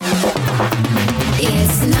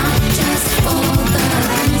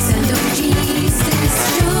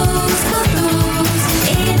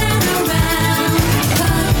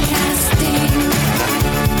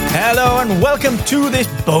welcome to this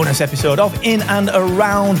bonus episode of In and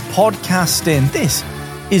Around Podcasting. This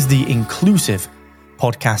is the inclusive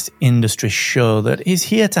podcast industry show that is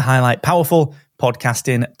here to highlight powerful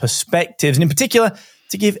podcasting perspectives, and in particular,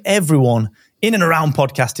 to give everyone in and around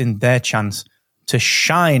podcasting their chance to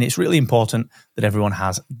shine. It's really important that everyone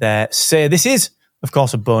has their say. This is, of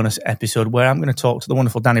course, a bonus episode where I'm going to talk to the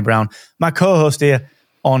wonderful Danny Brown, my co-host here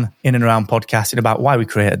on In and Around Podcasting, about why we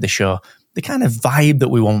created the show, the kind of vibe that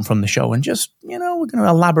we want from the show, and just, we're going to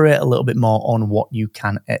elaborate a little bit more on what you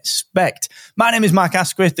can expect. My name is Mark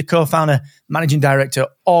Asquith, the co-founder, managing director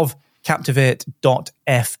of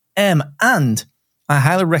Captivate.fm, and I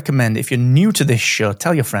highly recommend, if you're new to this show,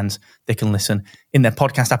 tell your friends they can listen in their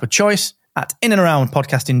podcast app of choice at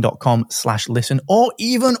inandaroundpodcasting.com/listen, or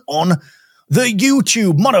even on the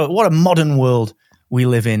YouTube. What a modern world we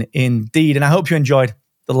live in, indeed. And I hope you enjoyed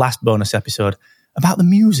the last bonus episode about the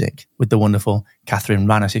music with the wonderful Catherine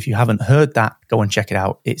Rannis. If you haven't heard that, go and check it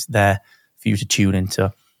out. It's there for you to tune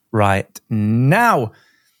into right now.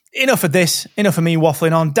 Enough of this. Enough of me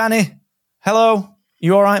waffling on. Danny, hello.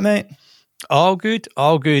 You all right, mate? All good.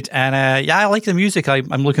 And I like the music.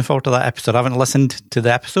 I'm looking forward to that episode. I haven't listened to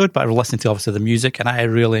the episode, but I've listened to, obviously, the music, and I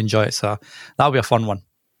really enjoy it. So that'll be a fun one.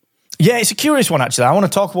 Yeah, it's a curious one, actually. We'll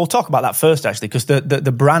talk about that first, actually, because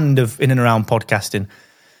the brand of In and Around Podcasting,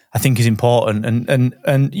 I think, is important.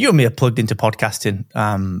 And you and me are plugged into podcasting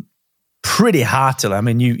pretty heartily. I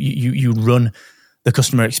mean, you run the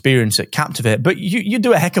customer experience at Captivate, but you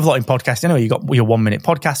do a heck of a lot in podcasting. Anyway, you got your 1 minute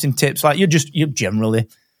podcasting tips. Like you're generally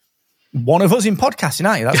one of us in podcasting,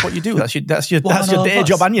 aren't you? That's what you do. That's your day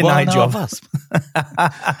job and your night job.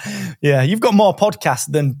 Yeah, you've got more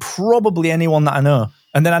podcasts than probably anyone that I know.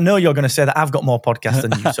 And then I know you're going to say that I've got more podcasts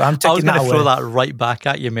than you. So I'm taking that away. I was going to throw that right back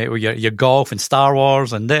at you, mate, with your golf and Star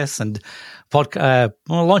Wars and this and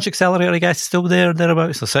Launch Accelerator, I guess, still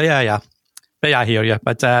thereabouts. So yeah. But yeah, I hear you.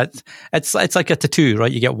 But it's like a tattoo,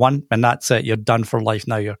 right? You get one and that's it. You're done for life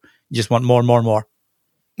now. You just want more and more and more.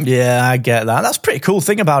 Yeah, I get that. That's a pretty cool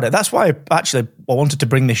thing about it. That's why I wanted to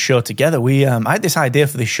bring this show together. I had this idea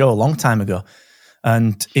for this show a long time ago,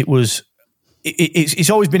 and it's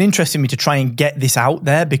always been interesting to me to try and get this out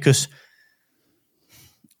there, because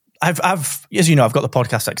I've as you know, I've got the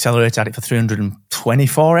podcast Accelerator at it for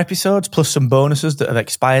 324 episodes plus some bonuses that have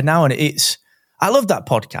expired now, and I love that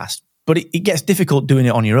podcast, but it gets difficult doing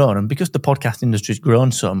it on your own, and because the podcast industry's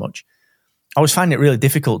grown so much, I was finding it really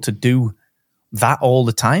difficult to do that all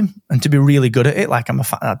the time and to be really good at it. Like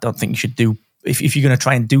I don't think you should do, if you're going to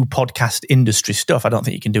try and do podcast industry stuff, I don't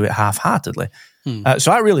think you can do it half-heartedly.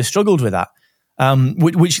 So I really struggled with that,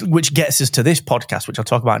 which gets us to this podcast, which I'll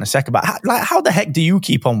talk about in a second. But how the heck do you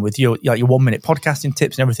keep on with your 1 minute podcasting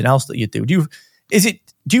tips and everything else that you do? Do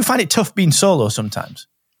you find it tough being solo sometimes?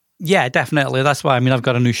 Yeah, definitely. That's why, I've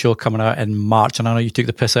got a new show coming out in March, and I know you took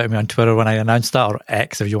the piss out of me on Twitter when I announced that, or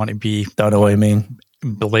X if you want to be. Don't know what you mean.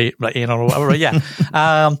 Late, or whatever, yeah.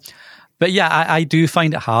 But yeah, I do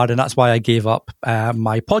find it hard, and that's why I gave up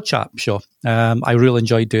my PodChat show. I really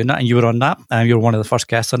enjoyed doing that, and you were on that, and you were one of the first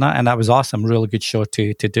guests on that, and that was awesome. Really good show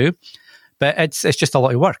to do. But it's just a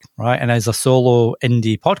lot of work, right? And as a solo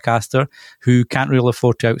indie podcaster who can't really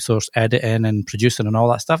afford to outsource editing and producing and all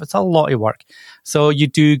that stuff, it's a lot of work. So you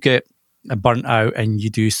do get burnt out, and you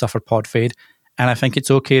do suffer pod fade. And I think it's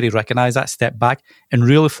okay to recognize that, step back, and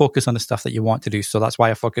really focus on the stuff that you want to do. So that's why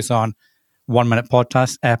I focus on 1 minute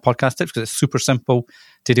podcast tips, because it's super simple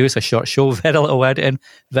to do. It's a short show, very little editing,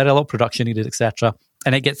 very little production needed, etc.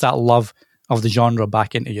 And it gets that love of the genre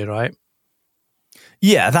back into you, right?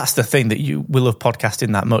 Yeah, that's the thing, that we love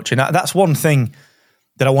podcasting that much. And that's one thing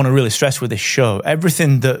that I want to really stress with this show.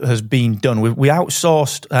 Everything that has been done, we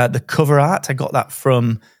outsourced the cover art. I got that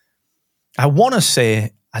from,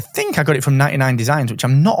 I think I got it from 99 Designs, which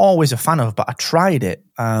I'm not always a fan of, but I tried it.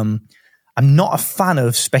 I'm not a fan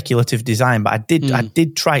of speculative design, but I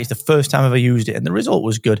did try it. It's the first time I've ever used it, and the result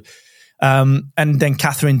was good. And then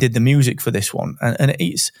Catherine did the music for this one. And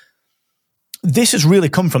this has really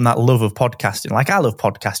come from that love of podcasting. Like, I love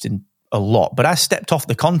podcasting a lot, but I stepped off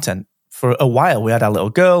the content for a while. We had our little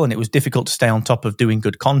girl, and it was difficult to stay on top of doing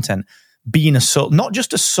good content. Being not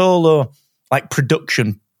just a solo like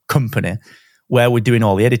production company, where we're doing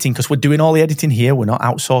all the editing, because we're doing all the editing here. We're not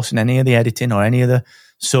outsourcing any of the editing or any of the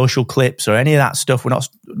social clips or any of that stuff.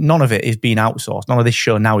 None of it is being outsourced. None of this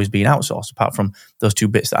show now is being outsourced, apart from those two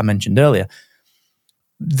bits that I mentioned earlier.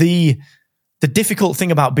 The difficult thing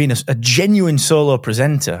about being a genuine solo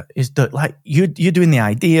presenter is that, like, you're doing the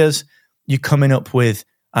ideas, you're coming up with,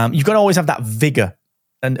 you've got to always have that vigor.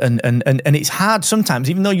 And it's hard sometimes,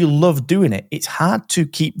 even though you love doing it, it's hard to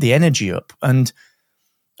keep the energy up. And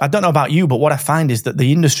I don't know about you, but what I find is that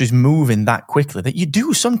the industry's moving that quickly that you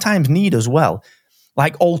do sometimes need as well,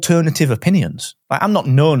 like alternative opinions. Like, I'm not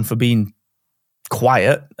known for being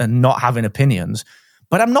quiet and not having opinions,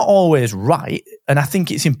 but I'm not always right. And I think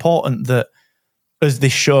it's important that as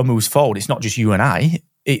this show moves forward, it's not just you and I.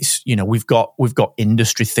 It's, you know, we've got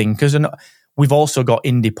industry thinkers and we've also got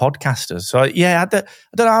indie podcasters. So yeah, I don't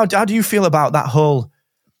know. How do you feel about that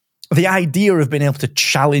the idea of being able to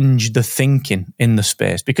challenge the thinking in the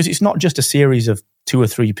space? Because it's not just a series of 2 or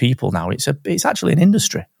 3 people now. It's actually an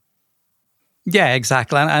industry. Yeah,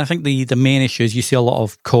 exactly. And I think the main issue is you see a lot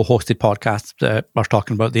of co-hosted podcasts that are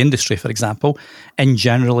talking about the industry, for example, and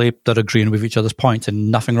generally they're agreeing with each other's points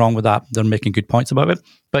and nothing wrong with that. They're making good points about it.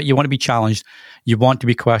 But you want to be challenged. You want to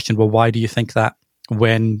be questioned, well, why do you think that?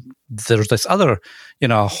 When there's this other,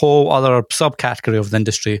 a whole other subcategory of the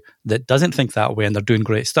industry that doesn't think that way and they're doing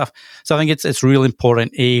great stuff. So I think it's really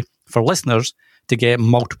important, for listeners to get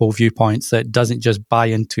multiple viewpoints that doesn't just buy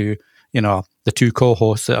into, the 2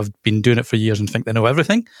 co-hosts that have been doing it for years and think they know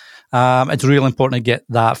everything. It's really important to get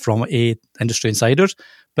that from industry insiders,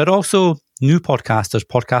 but also new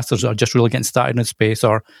podcasters that are just really getting started in the space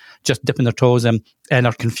or just dipping their toes in and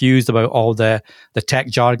are confused about all the tech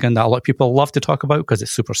jargon that a lot of people love to talk about because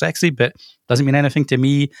it's super sexy, but doesn't mean anything to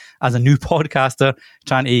me as a new podcaster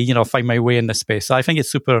trying to, find my way in this space. So I think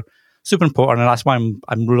it's super, super important. And that's why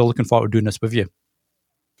I'm really looking forward to doing this with you.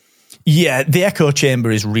 Yeah, the echo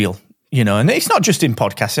chamber is real. And it's not just in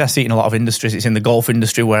podcasts. I see it in a lot of industries. It's in the golf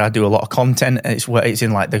industry where I do a lot of content. It's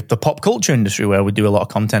in like the pop culture industry where we do a lot of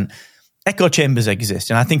content. Echo chambers exist,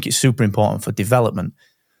 and I think it's super important for development,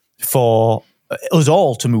 for us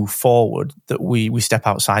all to move forward, that we step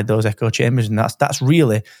outside those echo chambers, and that's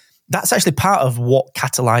actually part of what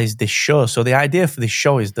catalyzed this show. So the idea for this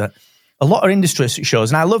show is that a lot of industry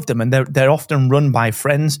shows, and I love them, and they're often run by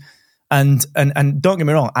friends. And don't get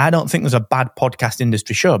me wrong, I don't think there's a bad podcast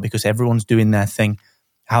industry show because everyone's doing their thing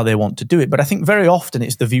how they want to do it. But I think very often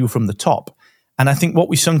it's the view from the top. And I think what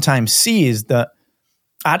we sometimes see is that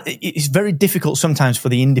it's very difficult sometimes for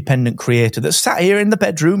the independent creator that's sat here in the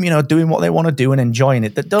bedroom, doing what they want to do and enjoying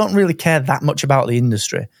it, that don't really care that much about the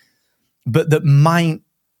industry, but that might,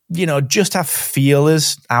 just have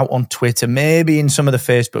feelers out on Twitter, maybe in some of the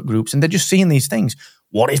Facebook groups, and they're just seeing these things.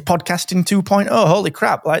 What is podcasting 2.0? Holy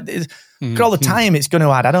crap. Look at all the time it's going to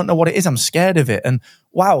add. I don't know what it is. I'm scared of it. And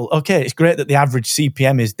wow, okay, it's great that the average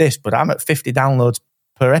CPM is this, but I'm at 50 downloads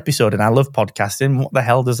per episode and I love podcasting. What the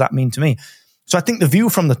hell does that mean to me? So I think the view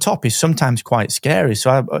from the top is sometimes quite scary.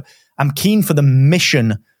 So I'm keen for the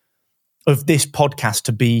mission of this podcast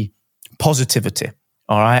to be positivity.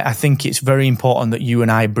 All right. I think it's very important that you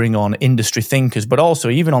and I bring on industry thinkers, but also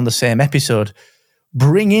even on the same episode,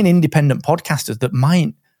 bring in independent podcasters that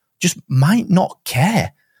might not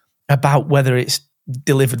care about whether it's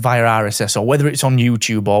delivered via RSS or whether it's on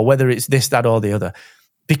YouTube or whether it's this, that, or the other,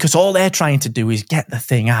 because all they're trying to do is get the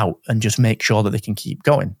thing out and just make sure that they can keep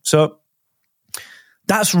going. So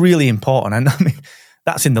that's really important. And I mean,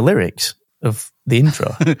 that's in the lyrics of the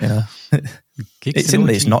intro. It's in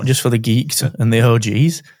there. It's not just for the geeks and the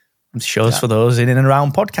OGs. It shows for those in and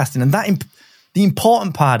around podcasting. And the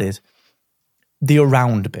important part is the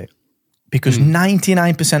around bit, because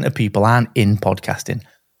 99% of people aren't in podcasting.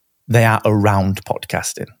 They are around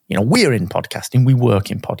podcasting. We're in podcasting. We work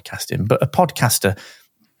in podcasting. But a podcaster,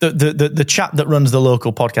 the chap that runs the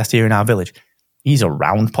local podcast here in our village, he's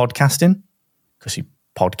around podcasting because he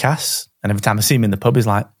podcasts. And every time I see him in the pub, he's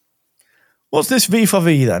like, what's this V for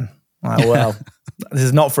V then? I'm like, well, this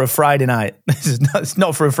is not for a Friday night. It's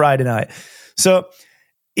not for a Friday night. So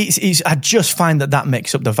I just find that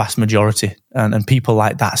makes up the vast majority, and people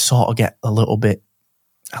like that sort of get a little bit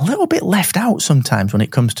left out sometimes when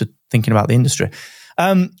it comes to thinking about the industry.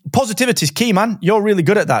 Positivity is key, man. You're really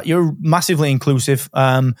good at that. You're massively inclusive.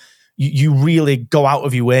 You really go out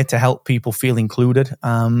of your way to help people feel included.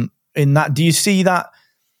 In that, do you see that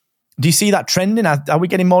trending? Are we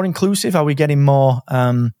getting more inclusive? Are we getting more?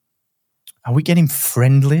 Are we getting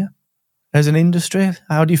friendlier as an industry?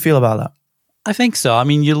 How do you feel about that? I think so. I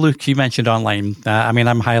mean, you mentioned online.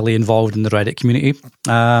 I'm highly involved in the Reddit community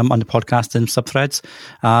on the podcast and subthreads.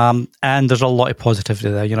 And there's a lot of positivity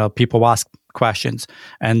there. People ask questions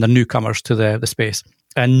and they're newcomers to the space.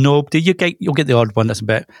 And you'll get the odd one that's a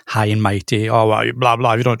bit high and mighty. Oh, well, blah,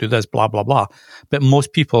 blah, if you don't do this, blah, blah, blah. But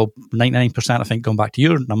most people, 99%, I think, going back to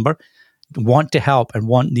your number, want to help and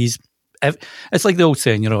want these. It's like the old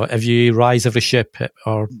saying, if you rise every ship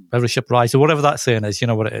or every ship rises, or whatever that saying is, you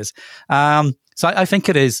know what it is. So I think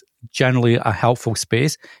it is generally a helpful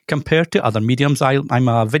space compared to other mediums. I'm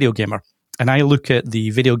a video gamer, and I look at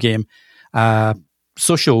the video game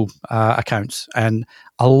social accounts, and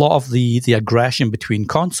a lot of the aggression between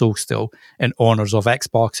consoles still and owners of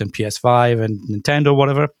Xbox and PS5 and Nintendo,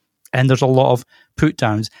 whatever. And there's a lot of put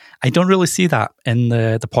downs. I don't really see that in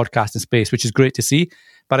the podcasting space, which is great to see.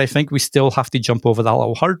 But I think we still have to jump over that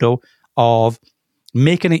little hurdle of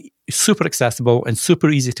making it super accessible and super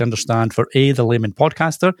easy to understand for the layman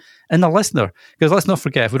podcaster and the listener. Because let's not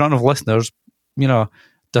forget, if we don't have listeners,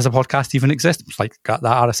 does a podcast even exist? It's like got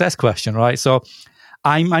that RSS question, right? So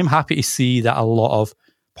I'm happy to see that a lot of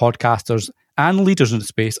podcasters and leaders in the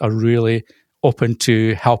space are really open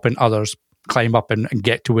to helping others climb up and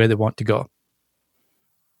get to where they want to go.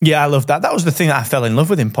 Yeah, I love that. That was the thing that I fell in love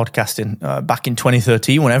with in podcasting back in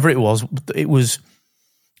 2013, whenever it was. It was,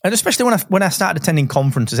 and especially when I started attending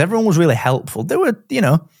conferences, everyone was really helpful. There were,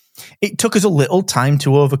 it took us a little time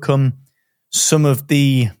to overcome some of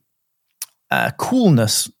the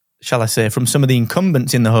coolness, shall I say, from some of the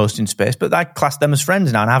incumbents in the hosting space, but I class them as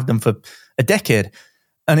friends now and have them for a decade.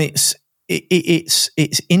 And it's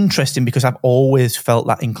interesting because I've always felt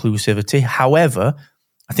that inclusivity. However,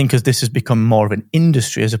 I think as this has become more of an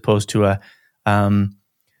industry as opposed to a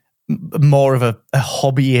more of a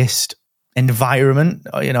hobbyist environment,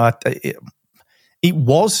 it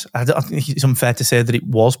was. I think it's unfair to say that it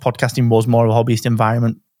was. Podcasting was more of a hobbyist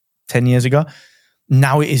environment 10 years ago.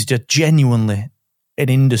 Now it is just genuinely an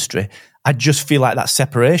industry. I just feel like that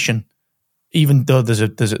separation, even though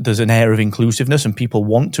there's an air of inclusiveness and people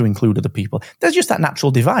want to include other people, there's just that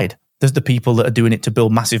natural divide. There's the people that are doing it to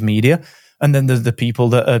build massive media, and then there's the people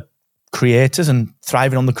that are creators and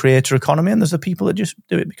thriving on the creator economy, and there's the people that just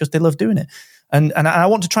do it because they love doing it. And I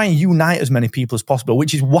want to try and unite as many people as possible,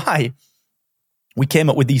 which is why we came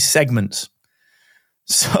up with these segments.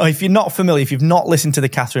 So if you're not familiar, if you've not listened to the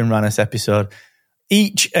Catherine Rannis episode,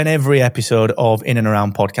 each and every episode of In and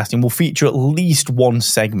Around Podcasting will feature at least one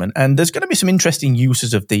segment. And there's going to be some interesting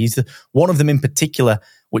uses of these. One of them in particular,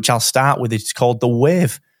 which I'll start with, is called the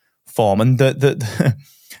wave form. And the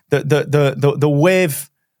wave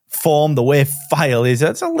form, the wave file,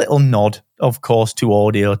 it's a little nod, of course, to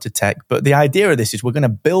audio, to tech. But the idea of this is we're going to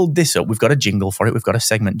build this up. We've got a jingle for it. We've got a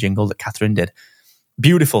segment jingle that Catherine did.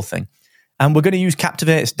 Beautiful thing. And we're going to use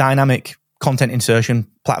Captivate's dynamic content insertion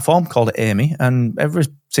platform called Amy, and every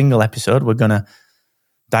single episode we're going to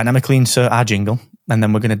dynamically insert our jingle, and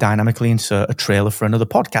then we're going to dynamically insert a trailer for another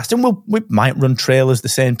podcast. And we might run trailers, the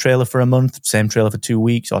same trailer for a month, same trailer for 2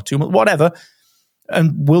 weeks or 2 months, whatever,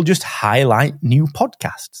 and we'll just highlight new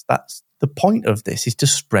podcasts. That's the point of this, is to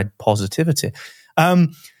spread positivity.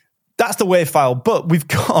 That's the wave file, but we've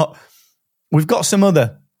got some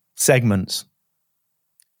other segments.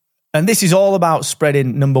 And this is all about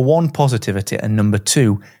spreading, number one, positivity, and number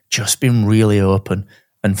two, just being really open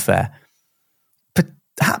and fair.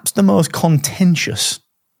 Perhaps the most contentious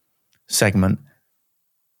segment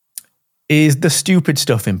is the stupid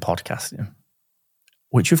stuff in podcasting,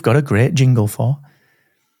 which we've got a great jingle for.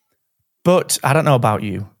 But I don't know about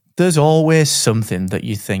you. There's always something that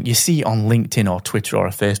you think, you see on LinkedIn or Twitter or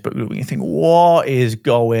a Facebook group, and you think, what is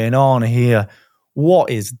going on here? What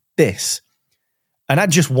is this? And I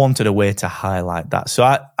just wanted a way to highlight that. So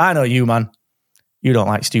I know you, man. You don't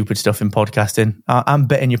like stupid stuff in podcasting. I'm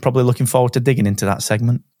betting you're probably looking forward to digging into that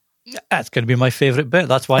segment. That's going to be my favourite bit.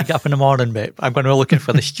 That's why I get up in the morning, mate. I'm going to be looking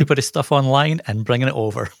for the stupidest stuff online and bringing it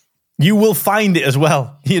over. You will find it as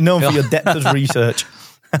well. You're known for your depth of research.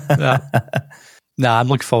 I'm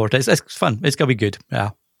looking forward to it. It's fun. It's going to be good.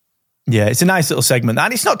 Yeah. Yeah, it's a nice little segment.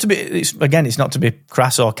 And it's not to be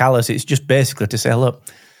crass or callous. It's just basically to say, look,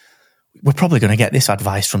 we're probably going to get this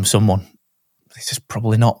advice from someone. This is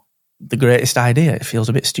probably not the greatest idea. It feels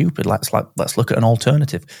a bit stupid. Let's look at an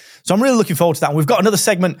alternative. So I'm really looking forward to that. And we've got another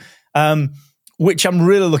segment, which I'm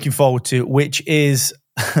really looking forward to, which is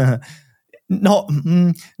not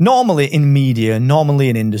normally in media, normally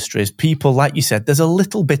in industries, people, like you said, there's a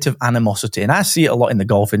little bit of animosity. And I see it a lot in the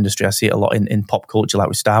golf industry. I see it a lot in pop culture, like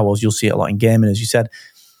with Star Wars. You'll see it a lot in gaming, as you said.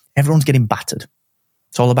 Everyone's getting battered.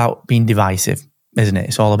 It's all about being divisive, isn't it?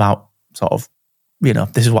 It's all about sort of,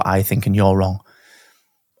 this is what I think and you're wrong.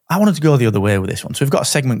 I wanted to go the other way with this one. So we've got a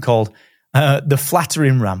segment called The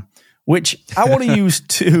Flattering Ram, which I want to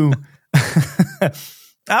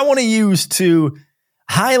use to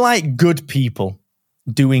highlight good people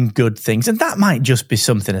doing good things. And that might just be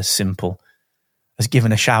something as simple as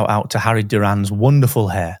giving a shout out to Harry Duran's wonderful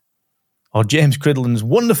hair or James Cridland's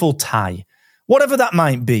wonderful tie, whatever that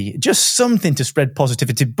might be, just something to spread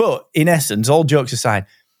positivity. But in essence, all jokes aside,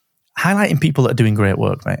 highlighting people that are doing great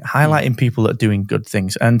work, mate. Highlighting people that are doing good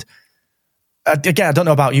things. And again, I don't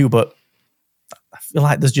know about you, but I feel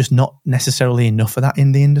like there's just not necessarily enough of that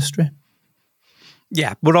in the industry.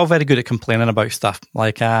 Yeah, we're all very good at complaining about stuff.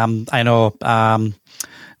 Like, I know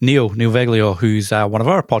Neil Veglio, who's one of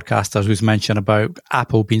our podcasters, who's mentioned about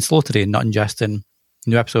Apple being slow today, not ingesting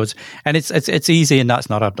new episodes. And it's easy, and that's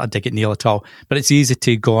not a dig at Neil at all, but it's easy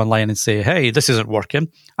to go online and say, hey, this isn't working,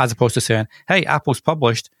 as opposed to saying, hey, Apple's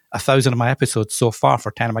published 1,000 of my episodes so far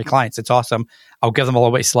for 10 of my clients. It's awesome. I'll give them a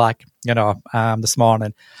little bit of slack, this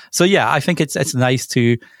morning. So yeah, I think it's nice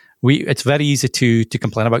to... It's very easy to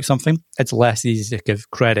complain about something. It's less easy to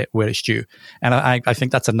give credit where it's due, and I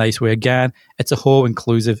think that's a nice way. Again, it's a whole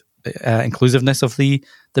inclusiveness of the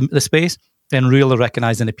space, and really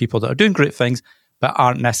recognizing the people that are doing great things but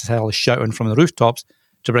aren't necessarily shouting from the rooftops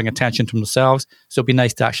to bring attention to themselves. So it'd be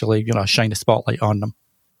nice to actually shine the spotlight on them.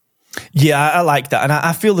 Yeah, I like that, and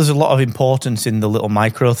I feel there's a lot of importance in the little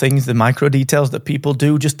micro things, the micro details that people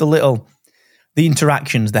do, just the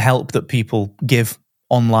interactions, the help that people give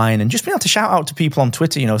online, and just being able to shout out to people on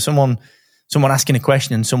Twitter, someone asking a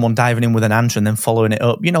question and someone diving in with an answer and then following it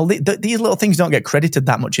up. These little things don't get credited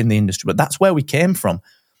that much in the industry, but that's where we came from.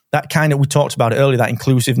 That kind of, we talked about it earlier, that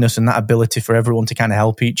inclusiveness and that ability for everyone to kind of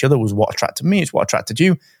help each other was what attracted me. It's what attracted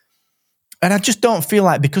you. And I just don't feel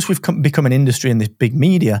like, because we've become an industry in this big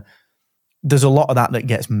media, there's a lot of that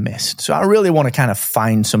gets missed. So I really want to kind of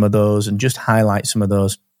find some of those and just highlight some of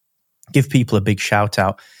those, give people a big shout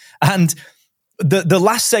out. And the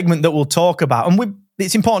last segment that we'll talk about, and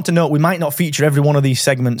it's important to note, we might not feature every one of these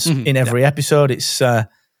segments in every episode. It's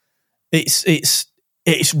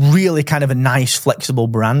really kind of a nice, flexible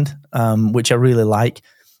brand, which I really like.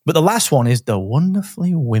 But the last one is the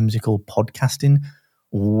wonderfully whimsical podcasting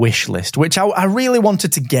wish list, which I really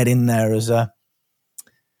wanted to get in there as a,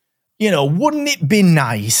 wouldn't it be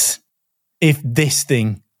nice if this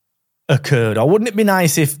thing occurred, or wouldn't it be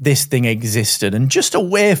nice if this thing existed, and just a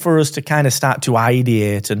way for us to kind of start to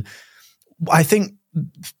ideate. And I think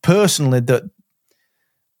personally that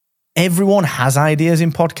everyone has ideas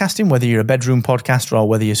in podcasting, whether you're a bedroom podcaster or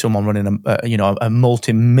whether you're someone running a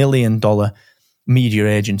multi-million-dollar media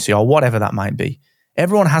agency or whatever that might be.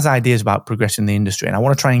 Everyone has ideas about progressing the industry, and I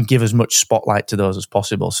want to try and give as much spotlight to those as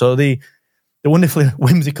possible. So the wonderfully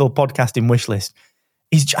whimsical podcasting wish list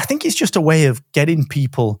I think it's just a way of getting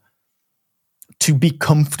people to be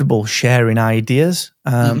comfortable sharing ideas.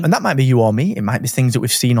 And that might be you or me. It might be things that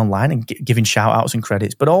we've seen online and giving shout outs and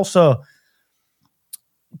credits, but also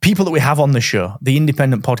people that we have on the show, the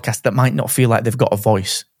independent podcasts that might not feel like they've got a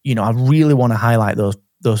voice. I really want to highlight those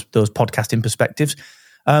podcasting perspectives.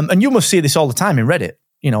 And you must see this all the time in Reddit,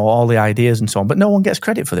 all the ideas and so on, but no one gets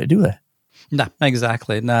credit for it, do they? No,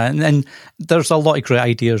 exactly. No, and there's a lot of great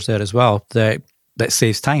ideas there as well that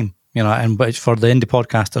saves time. And but for the indie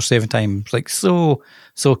podcaster, saving time is like so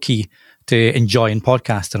key to enjoying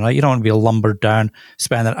podcasting, right? You don't want to be lumbered down,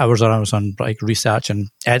 spending hours and hours on like research and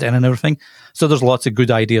editing and everything. So there's lots of good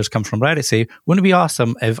ideas come from Reddit. Say, wouldn't it be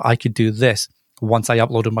awesome if I could do this once I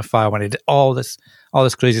uploaded my file and I did all this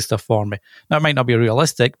crazy stuff for me? Now it might not be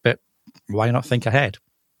realistic, but why not think ahead?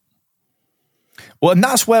 Well, and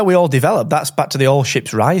that's where we all develop. That's back to the all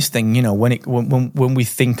ships rise thing. When we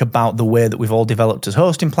think about the way that we've all developed as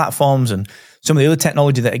hosting platforms and some of the other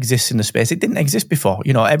technology that exists in the space, it didn't exist before.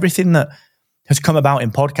 Everything that has come about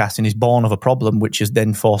in podcasting is born of a problem, which has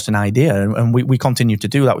then forced an idea. And we continue to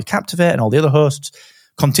do that with Captivate, and all the other hosts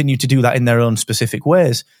continue to do that in their own specific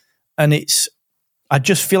ways. And I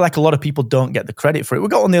just feel like a lot of people don't get the credit for it. We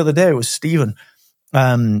got one the other day, it was Stephen,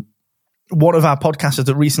 one of our podcasters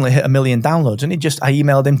that recently hit 1 million downloads, and I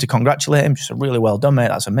emailed him to congratulate him. Just said, really well done, mate.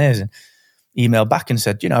 That's amazing. Emailed back and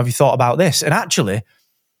said, have you thought about this? And actually,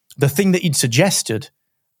 the thing that he'd suggested,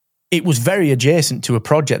 it was very adjacent to a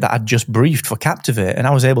project that I'd just briefed for Captivate. And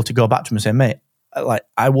I was able to go back to him and say, mate,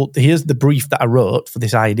 here's the brief that I wrote for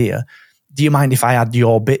this idea. Do you mind if I add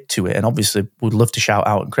your bit to it? And obviously would love to shout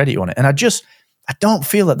out and credit you on it. And I don't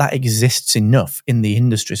feel that exists enough in the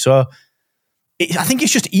industry. So I think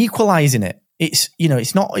it's just equalizing it. It's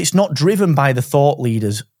not driven by the thought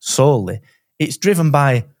leaders solely. It's driven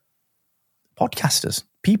by podcasters,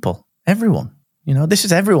 people, everyone. This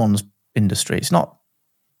is everyone's industry. It's not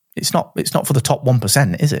for the top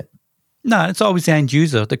 1%, is it? No, it's always the end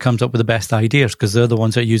user that comes up with the best ideas, because they're the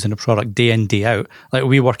ones that are using the product day in, day out. Like,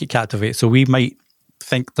 we work at Captivate, so we might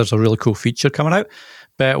think there's a really cool feature coming out,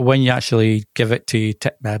 but when you actually give it to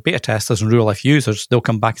beta testers and real life users, they'll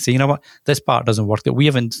come back and say, what, this part doesn't work, that we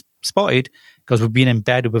haven't spotted because we've been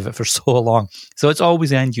embedded with it for so long. So it's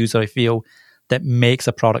always the end user, I feel, that makes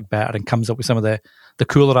a product better and comes up with some of the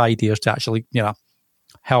cooler ideas to actually,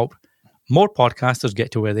 help more podcasters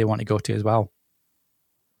get to where they want to go to as well.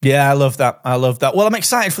 Yeah, I love that. Well, I'm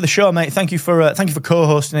excited for the show, mate. Thank you for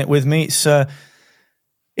co-hosting it with me.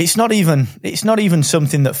 it's not even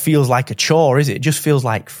something that feels like a chore, is it? It just feels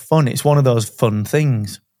like fun. It's one of those fun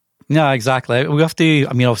things. Yeah, exactly. We have to,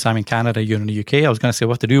 I mean, obviously I'm in Canada, you're in the UK. I was going to say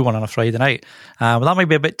we have to do one on a Friday night. But that might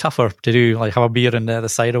be a bit tougher to do, like have a beer in the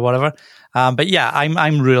side or whatever. But yeah,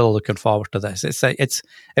 I'm really looking forward to this. It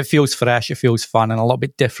feels fresh, it feels fun, and a little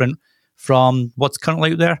bit different from what's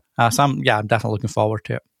currently out there. So I'm definitely looking forward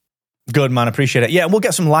to it. Good, man. Appreciate it. Yeah, and we'll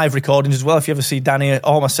get some live recordings as well. If you ever see Danny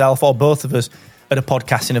or myself or both of us at a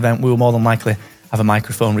podcasting event, we will more than likely have a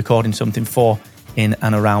microphone recording something for In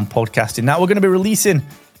and Around Podcasting. Now, we're going to be releasing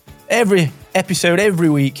every episode every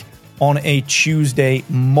week on a Tuesday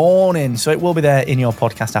morning. So it will be there in your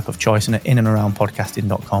podcast app of choice and at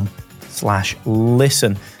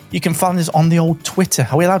inandaroundpodcasting.com/listen. You can find us on the old Twitter.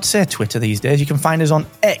 Are we allowed to say Twitter these days? You can find us on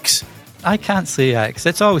X. I can't say X.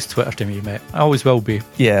 It's always Twitter to me, mate. I always will be.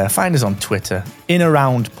 Yeah, find us on Twitter. Is it In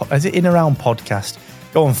Around Podcast?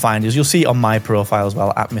 Go and find us. You'll see it on my profile as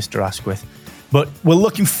well, at Mr. Asquith. But we're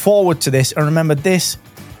looking forward to this. And remember, this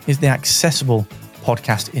is the Accessible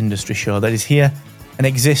Podcast Industry Show that is here and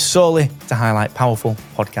exists solely to highlight powerful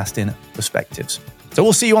podcasting perspectives. So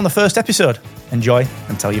we'll see you on the first episode. Enjoy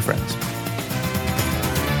and tell your friends.